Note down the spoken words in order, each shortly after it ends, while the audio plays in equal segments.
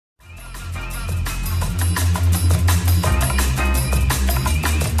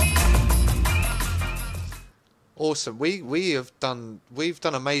awesome. We've done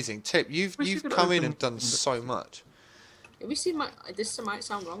amazing. Tip, you've come in and done so much. Have you seen my? This might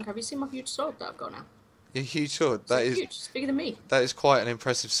sound wrong. Have you seen my huge sword that I've got now? Your huge sword. That is huge. It's bigger than me. That is quite an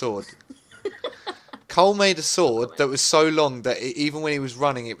impressive sword. Cole made a sword that was so long that even when he was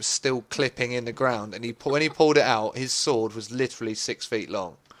running, it was still clipping in the ground. And when he pulled it out, his sword was literally 6 feet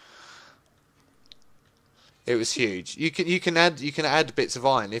long. It was huge. You can add bits of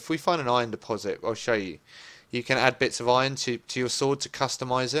iron. If we find an iron deposit, I'll show you. You can add bits of iron to your sword to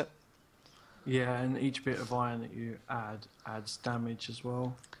customize it. Yeah, and each bit of iron that you add adds damage as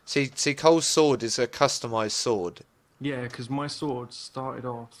well. See, Cole's sword is a customized sword. Yeah, because my sword started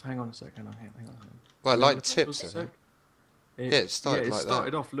off. Hang on a second. Hang on. Well, like Tips. It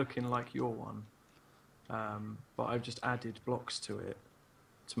started off looking like your one, but I've just added blocks to it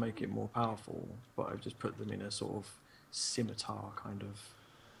to make it more powerful. But I've just put them in a sort of scimitar kind of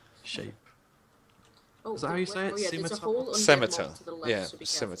shape. Oh, is that how you say it? Yeah, scimitar. Scimitar. Yeah,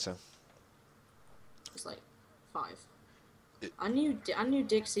 scimitar. It's like 5. I knew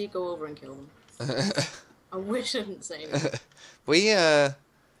Dixie go over and kill them. I wish I didn't say that.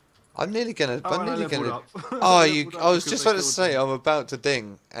 I'm nearly gonna. Oh, I'm nearly gonna. Up. I was just about to say I'm about to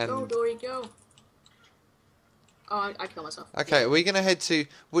ding and. Go, Dory, go. Oh, I killed myself. Okay, we're gonna head to.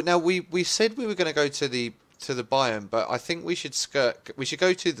 Now we said we were gonna go to the biome, but I think we should skirt. We should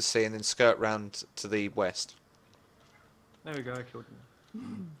go to the sea and then skirt round to the west. There we go. I killed him.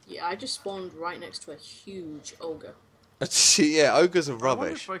 Yeah, I just spawned right next to a huge ogre. Yeah, ogres are rubbish. I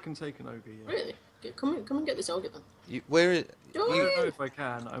wonder if I can take an ogre. Yeah. Really? Come and get this ogre then. Where is? I don't know if I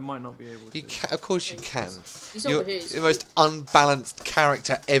can. I might not be able to. You can, of course you can. You're the most unbalanced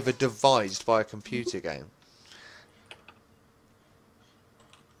character ever devised by a computer game.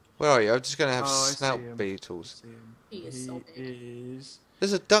 Where are you? I'm just going to have snout beetles. He is so big.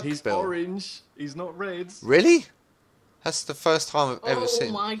 There's a duck He's bill. orange. He's not red. Really? That's the first time I've ever seen.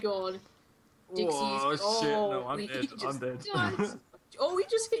 Oh my god. Dixie's... Oh shit, no, I'm dead. I'm dead. Oh, he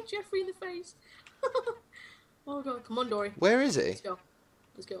just hit Jeffrey in the face. Oh god, come on, Dory. Where is he? Let's go.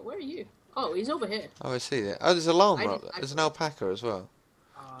 Let's go. Where are you? Oh, he's over here. Oh, I see it. Oh, there's a llama up there. There's an alpaca as well.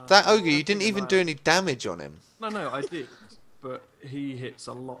 That ogre, you didn't even do any damage on him. No, I did. But he hits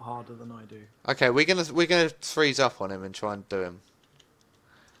a lot harder than I do. Okay, we're gonna freeze up on him and try and do him.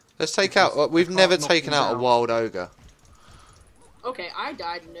 Let's take out. We've never taken out a wild ogre. Okay, I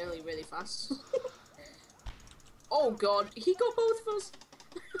died nearly really fast. Oh god, he got both of us.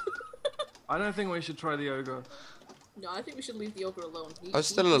 I don't think we should try the ogre. No, I think we should leave the ogre alone. I'm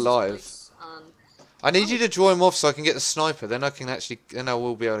still alive. I need you to draw him off so I can get the sniper. Then I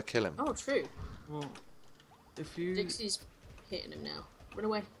will be able to kill him. Oh, true. Well, if you... Dixie's hitting him now. Run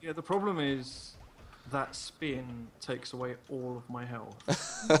away. Yeah, the problem is that spin takes away all of my health.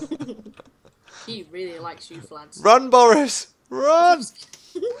 He really likes you, Flads. Run, Boris! Run!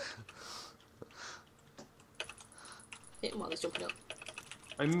 Hit him while he's jumping up.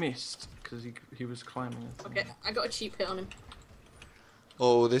 I missed because he was climbing. Okay, I got a cheap hit on him.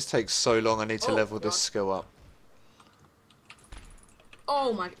 Oh, this takes so long. I need to level this skill up.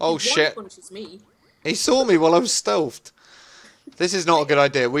 Oh my! Oh shit! Punches me. He saw me while I was stealthed. This is not a good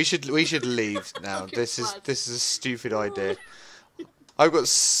idea. We should leave now. This is a stupid idea. I've got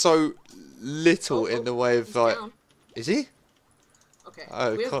so little in the way of like. Down. Is he? Okay.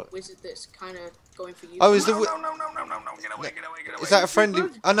 Oh, we have a wizard that's kind of going for you. Oh, is the No, get away. Is that a friendly?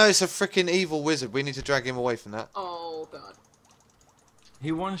 Oh no, it's a freaking evil wizard. We need to drag him away from that. Oh god.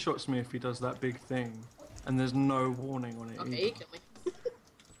 He one-shots me if he does that big thing, and there's no warning on it. Okay, he killed me.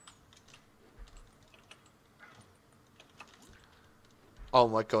 Oh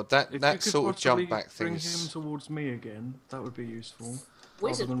my god, that sort of jump back thing. Bring him towards me again. That would be useful.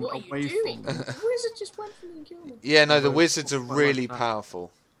 Wizard, what are you doing? The wizard just went for me and killed me. Yeah, no, the wizards are really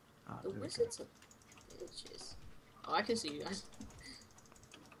powerful. The wizards are bitches. Oh, I can see you guys.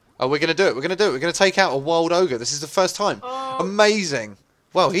 Oh, we're gonna do it. We're gonna take out a wild ogre. This is the first time. Oh. Amazing.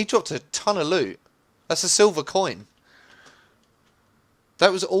 Well, he dropped a ton of loot. That's a silver coin.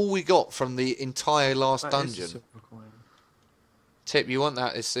 That was all we got from the entire last dungeon. Is a silver coin. Tip, you want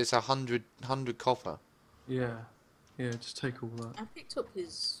that? It's 100 copper. Yeah, just take all that. I picked up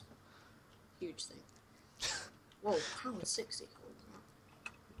his huge thing. Whoa, £1.60.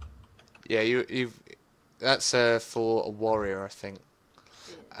 Yeah, you've. That's for a warrior, I think.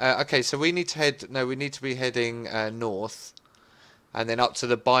 Yeah. Okay, so we need to head. No, we need to be heading north, and then up to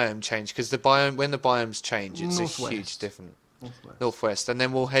the biome change because the biome when the biomes change, it's Northwest. a huge different northwest, and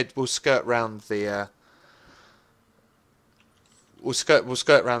then we'll skirt round the. We'll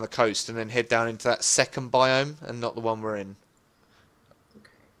skirt around the coast and then head down into that second biome and not the one we're in. Okay.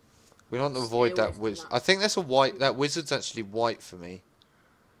 We want to avoid away that from wizard. that. I think that's a white. That wizard's actually white for me.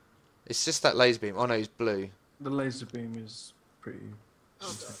 It's just that laser beam. Oh no, he's blue. The laser beam is pretty.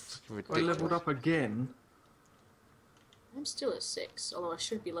 Oh, I Ridiculous. leveled up again. I'm still at 6, although I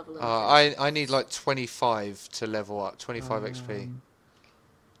should be leveling up. I need like 25 to level up. 25 XP.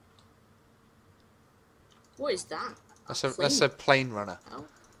 What is that? That's a plane runner. Oh.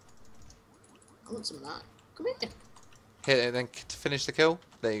 I want some of that. Come here. Hit it and then to finish the kill.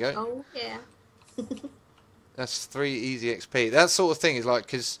 There you go. Oh, yeah. That's 3 easy XP. That sort of thing is like,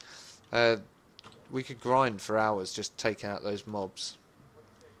 because we could grind for hours just taking out those mobs.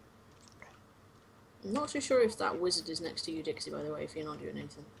 I'm not too sure if that wizard is next to you, Dixie, by the way, if you're not doing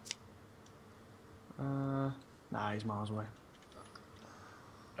anything. Nah, he's miles away.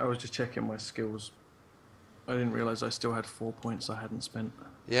 I was just checking my skills. I didn't realise I still had 4 points I hadn't spent.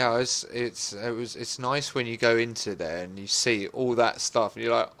 Yeah, it's nice when you go into there and you see all that stuff and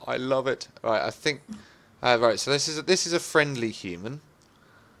you're like, I love it. Right, I think right. So this is a friendly human,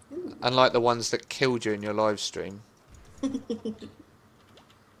 unlike the ones that killed you in your live stream.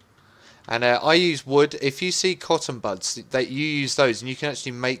 And I use wood. If you see cotton buds, that you use those, and you can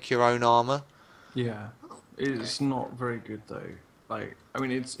actually make your own armor. Yeah, it's not very good though. Like, I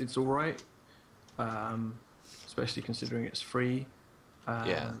mean, it's all right, especially considering it's free.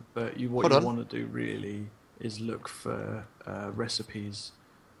 Yeah. But what you want to do really is look for recipes.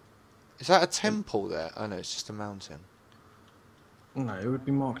 Is that a temple there? Oh no, it's just a mountain. No, it would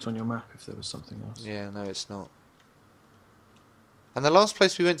be marked on your map if there was something else. Yeah, no, it's not. And the last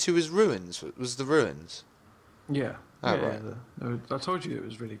place we went to was ruins. Was the ruins? Yeah. Oh, yeah, right. I told you it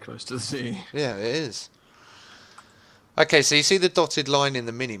was really close to the sea. Yeah, it is. Okay, so you see the dotted line in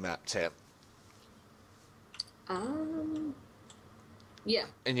the mini-map, Tipp? Yeah.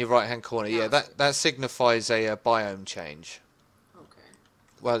 In your right-hand corner, yeah. That signifies a biome change. Okay.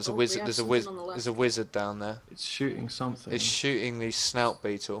 Well, there's a wizard. There's There's a wizard down there. It's shooting something. It's shooting the snout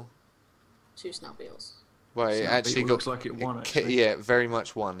beetle. 2 snout beetles. Well, it Snout actually beetle got. looks like it won, actually. Yeah, very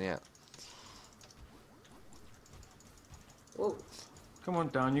much won. Yeah. Whoa. Come on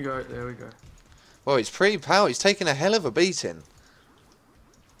down, you go. There we go. Well, he's pretty powerful. He's taking a hell of a beating.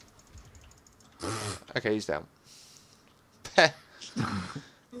 Okay, he's down.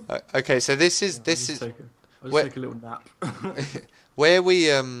 Okay, so this is I'll just take a little nap. where we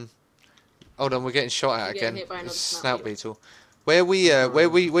hold on, we're getting shot at You're again. getting hit by another It's snout beetle. Where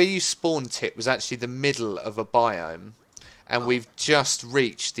you spawned, Tipp, was actually the middle of a biome, and we've just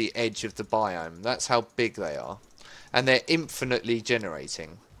reached the edge of the biome. That's how big they are, and they're infinitely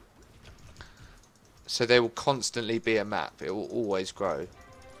generating. So there will constantly be a map. It will always grow.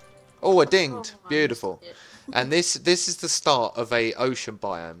 Oh, I dinged. Beautiful. And this is the start of a ocean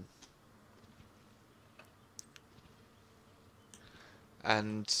biome.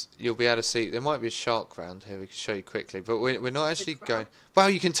 And you'll be able to see, there might be a shark around here, we can show you quickly, but we're not actually going. Wow,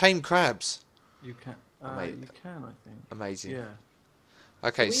 you can tame crabs. You can. Amazing. You can, I think. Amazing. Yeah.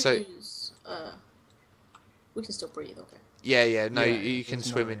 Okay, so we can still breathe, okay. yeah, no, Yeah, you can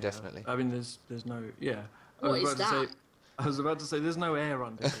there's swim no, indefinitely. I mean, there's no. Yeah. What is that? I was about to say there's no air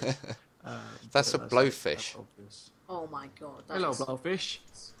under it. That's a but blowfish. that's obvious. Oh my god. That Hello, is... blowfish.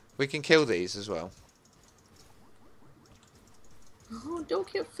 We can kill these as well. Oh, don't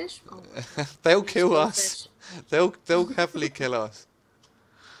kill fish. Oh, They'll kill kill us. They'll happily kill us.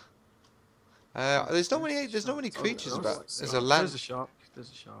 There's not many creatures about. There's a land. There's a shark. There's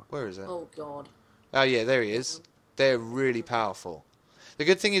a shark. Where is it? oh god. Oh yeah, there he is. They're really powerful. The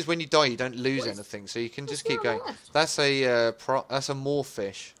good thing is when you die, you don't lose What is- anything, so you can what's just keep there on going. the left? That's a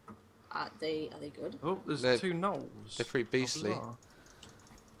moorfish. Are they good? Oh, there's They're- 2 gnolls. they're pretty How beastly. bizarre.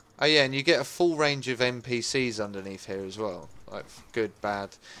 Oh yeah, and you get a full range of NPCs underneath here as well, like good, bad.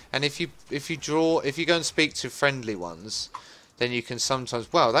 And if you go and speak to friendly ones, then you can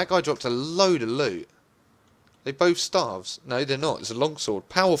sometimes. Wow, that guy dropped a load of loot. They both starves. No, they're not. It's a longsword,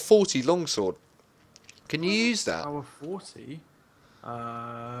 power 40 longsword. Can you use that? Power 40.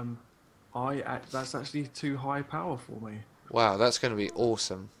 That's actually too high power for me. Wow, that's going to be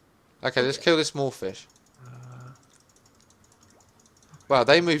awesome. Okay, let's kill this moorfish. Wow,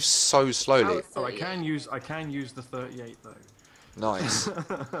 they move so slowly. Oh, I can use the 38 though. Nice.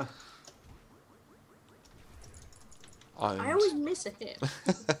 I always miss a hit.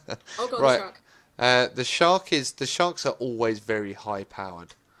 Oh god, Right. the shark. The sharks are always very high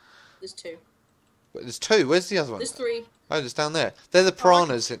powered. There's 2. But there's 2. Where's the other one? There's 3. Oh, it's down there. They're the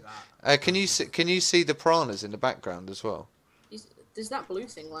piranhas. see Can you see the piranhas in the background as well? There's that blue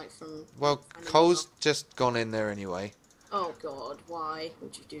thing like from. Well, Cole's just gone in there anyway. Oh god, why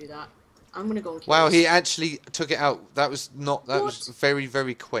would you do that? I'm gonna go and kill Wow, this. he actually took it out. That was not. That was What? very,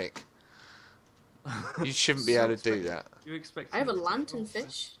 very quick. You shouldn't be able to do that. You expect? I have a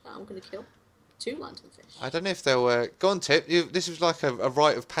lanternfish that I'm gonna kill. 2 lanternfish. I don't know if they'll. Go on, Tipp. This is like a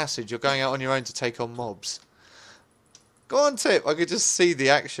rite of passage. You're going out on your own to take on mobs. Go on, Tipp. I could just see the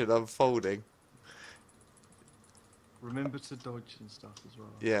action unfolding. Remember to dodge and stuff as well.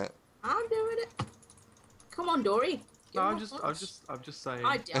 Yeah. I'm doing it. Come on, Dory. No, I'm just saying.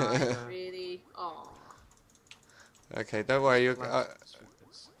 I died, really. Oh. Okay, don't worry.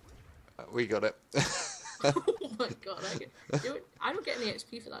 We got it. Oh my god, I don't get any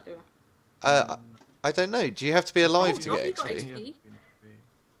XP for that, do I? I don't know. Do you have to be alive to get got XP? XP.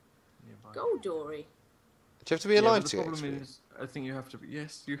 Go, Dory. Do you have to be alive to get get XP? The problem is, I think you have to be.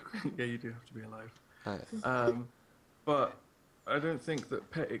 Yes, you. Yeah, you do have to be alive. Right. But I don't think that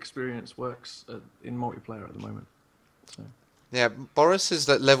pet experience works in multiplayer at the moment. So. Yeah, Boris is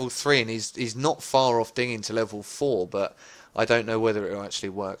at level 3 and he's not far off dinging to level 4, but I don't know whether it will actually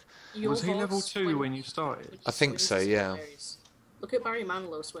work. Was he level 2 when you started? I think so, yeah. Look at Barry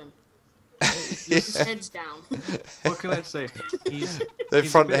Manilow swim. His head's down. What can I say? He's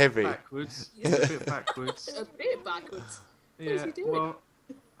front a bit heavy. Backwards. He's a bit backwards. A bit backwards. Yeah, what is he doing? Well,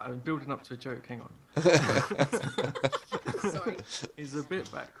 I'm building up to a joke. Hang on. Sorry. He's a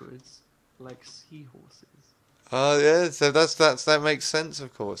bit backwards, like seahorses. Oh yeah, so that makes sense,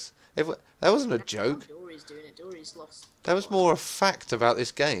 of course. That wasn't a joke. Dory's doing it. Dory's lost. That was more a fact about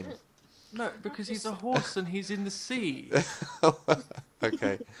this game. No, because he's a horse and he's in the sea.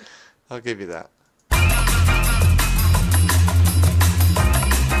 Okay, I'll give you that.